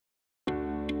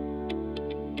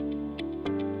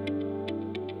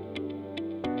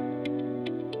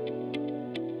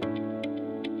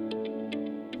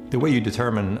The way you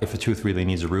determine if a tooth really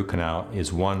needs a root canal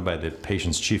is one, by the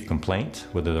patient's chief complaint,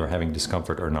 whether they're having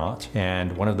discomfort or not.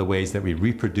 And one of the ways that we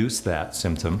reproduce that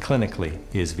symptom clinically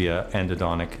is via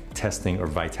endodontic testing or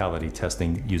vitality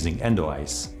testing using endo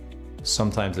ice.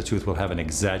 Sometimes the tooth will have an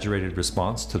exaggerated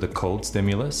response to the cold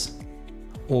stimulus,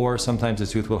 or sometimes the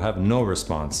tooth will have no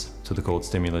response to the cold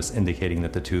stimulus, indicating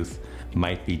that the tooth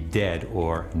might be dead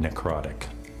or necrotic.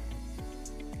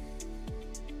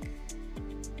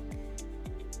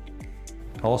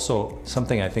 Also,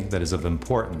 something I think that is of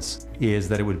importance is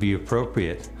that it would be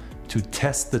appropriate to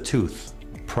test the tooth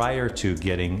prior to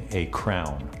getting a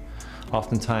crown.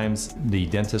 Oftentimes, the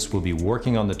dentist will be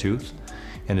working on the tooth,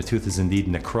 and the tooth is indeed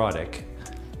necrotic.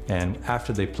 And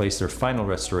after they place their final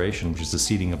restoration, which is the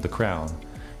seating of the crown,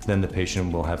 then the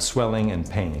patient will have swelling and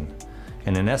pain.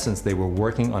 And in essence, they were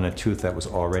working on a tooth that was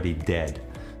already dead.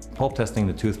 Pulp testing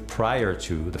the tooth prior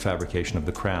to the fabrication of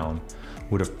the crown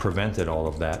would have prevented all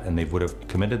of that, and they would have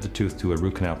committed the tooth to a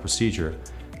root canal procedure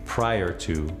prior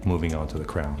to moving on to the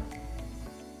crown.